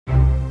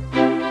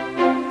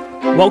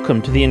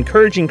Welcome to the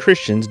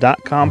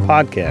EncouragingChristians.com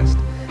podcast.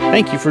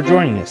 Thank you for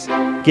joining us.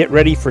 Get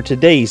ready for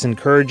today's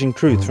encouraging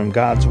truth from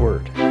God's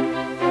Word.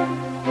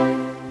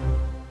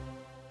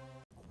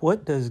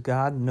 What does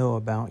God know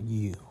about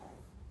you?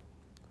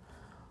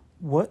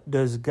 What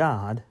does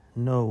God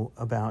know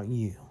about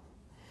you?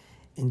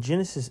 In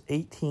Genesis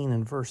 18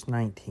 and verse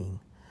 19,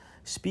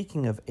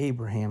 speaking of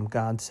Abraham,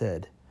 God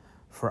said,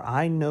 "For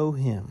I know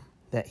him,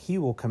 that he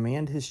will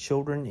command his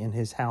children in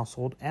his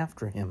household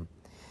after him,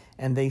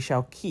 and they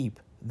shall keep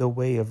the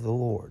way of the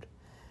Lord,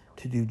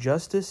 to do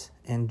justice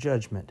and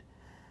judgment,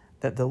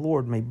 that the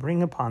Lord may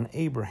bring upon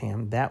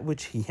Abraham that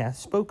which he hath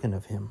spoken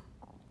of him."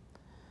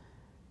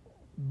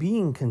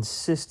 Being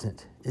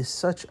consistent is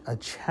such a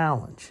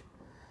challenge.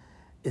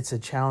 It's a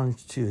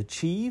challenge to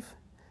achieve.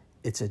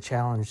 It's a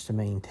challenge to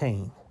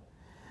maintain.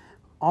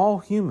 All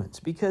humans,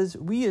 because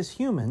we as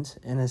humans,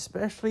 and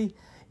especially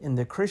in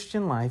the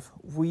Christian life,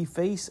 we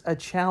face a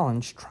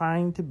challenge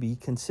trying to be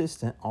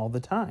consistent all the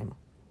time.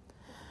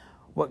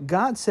 What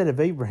God said of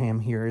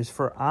Abraham here is,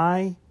 "For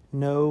I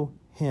know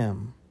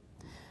him,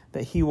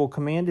 that he will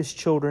command his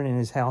children in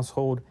his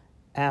household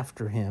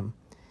after him,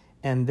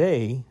 and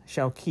they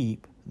shall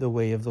keep the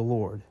way of the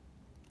Lord."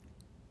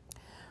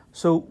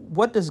 So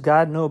what does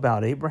God know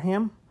about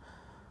Abraham?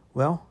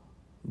 Well,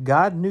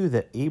 God knew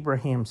that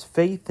Abraham's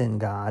faith in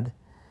God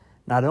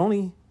not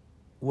only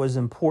was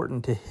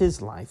important to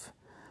his life,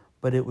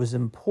 but it was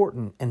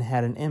important and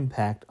had an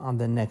impact on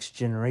the next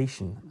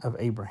generation of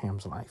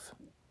Abraham's life.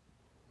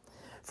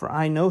 "For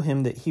I know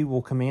him, that he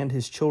will command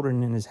his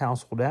children in his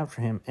household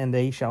after him, and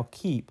they shall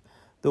keep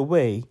the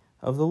way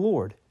of the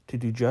Lord, to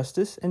do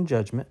justice and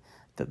judgment,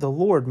 that the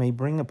Lord may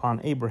bring upon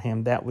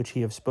Abraham that which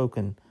he hath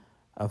spoken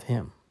of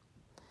him."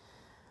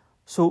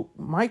 So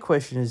my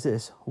question is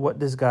this: what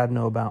does God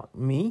know about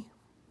me?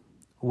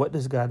 What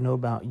does God know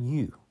about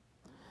you?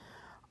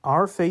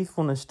 Our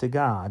faithfulness to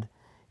God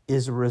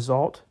is a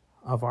result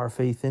of our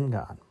faith in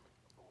God.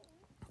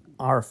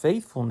 Our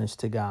faithfulness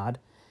to God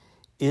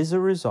is a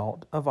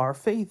result of our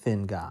faith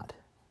in God.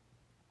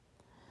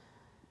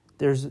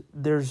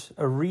 There's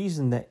a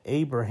reason that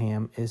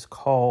Abraham is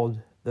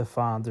called the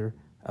father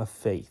of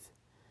faith,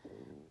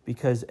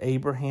 because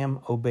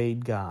Abraham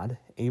obeyed God.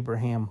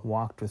 Abraham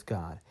walked with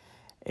God.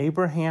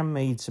 Abraham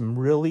made some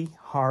really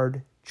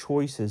hard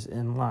choices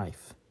in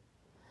life.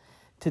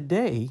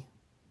 Today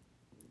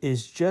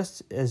is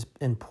just as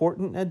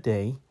important a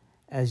day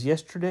as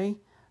yesterday,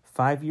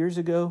 5 years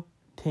ago,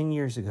 10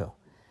 years ago.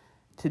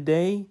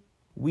 Today,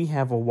 we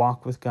have a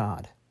walk with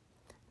God.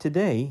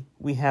 Today,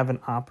 we have an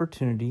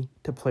opportunity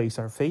to place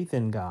our faith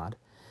in God.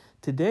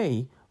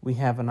 Today, we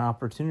have an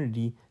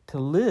opportunity to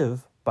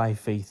live by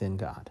faith in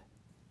God.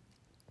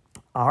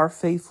 Our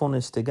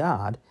faithfulness to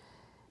God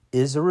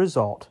is a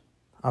result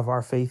of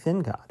our faith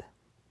in God.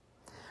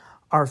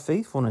 Our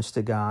faithfulness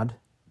to God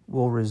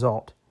will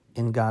result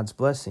in God's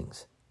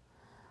blessings.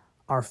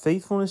 Our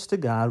faithfulness to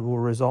God will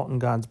result in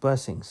God's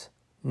blessings,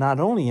 not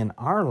only in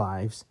our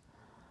lives,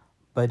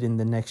 but in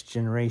the next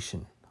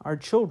generation, our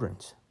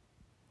children's.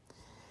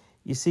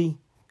 You see,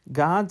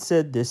 God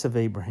said this of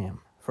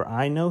Abraham: "For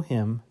I know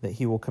him, that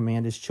he will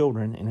command his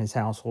children in his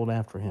household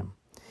after him,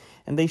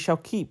 and they shall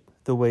keep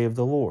the way of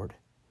the Lord,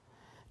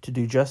 to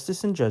do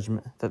justice and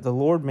judgment, that the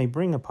Lord may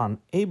bring upon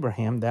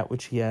Abraham that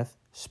which he hath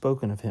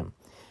spoken of him."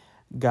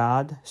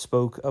 God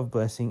spoke of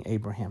blessing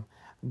Abraham.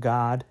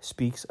 God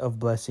speaks of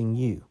blessing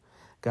you.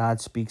 God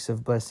speaks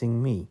of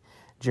blessing me.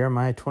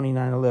 Jeremiah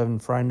 29:11,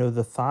 "For I know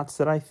the thoughts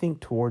that I think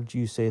towards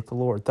you, saith the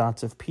Lord,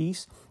 thoughts of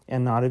peace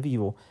and not of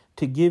evil,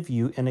 to give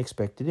you an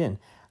expected end."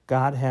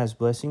 God has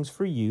blessings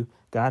for you.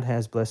 God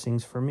has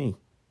blessings for me.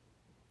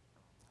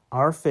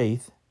 Our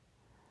faith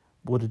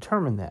will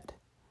determine that.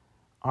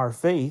 Our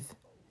faith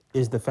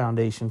is the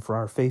foundation for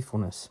our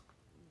faithfulness.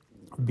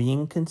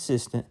 Being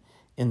consistent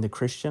in the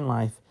Christian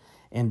life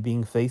and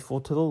being faithful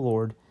to the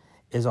Lord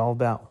is all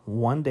about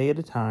one day at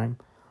a time,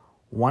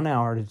 1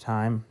 hour at a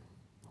time,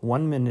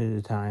 1 minute at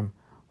a time,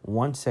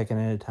 1 second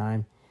at a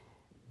time,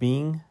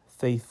 being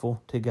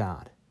faithful to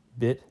God,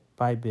 bit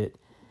by bit,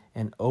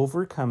 and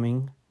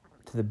overcoming,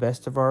 to the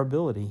best of our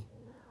ability,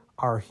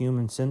 our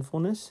human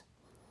sinfulness,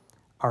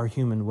 our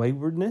human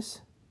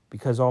waywardness,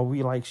 because all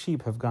we like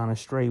sheep have gone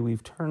astray.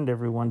 We've turned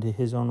everyone to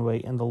his own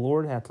way, and the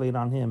Lord hath laid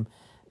on him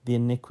the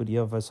iniquity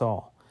of us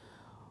all.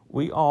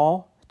 We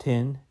all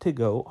tend to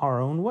go our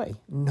own way.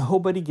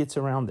 Nobody gets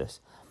around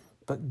this.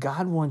 But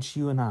God wants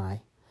you and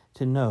I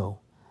to know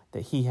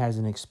that he has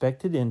an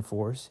expected end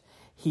for us.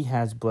 He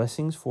has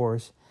blessings for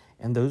us,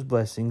 and those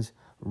blessings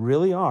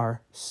really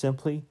are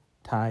simply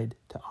tied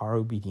to our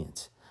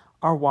obedience,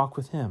 our walk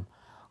with him,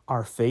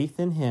 our faith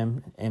in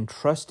him, and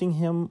trusting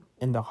him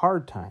in the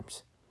hard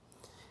times,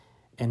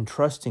 and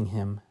trusting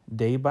him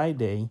day by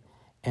day,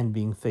 and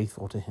being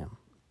faithful to him.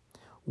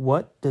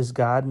 What does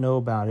God know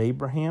about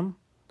Abraham?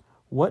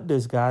 What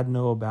does God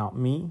know about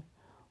me?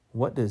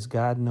 What does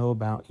God know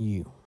about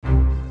you?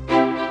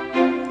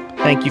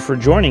 Thank you for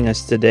joining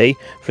us today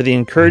for the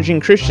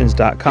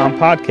EncouragingChristians.com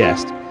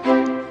podcast.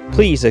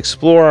 Please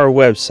explore our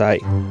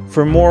website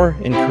for more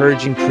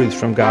encouraging truths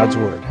from God's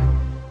Word.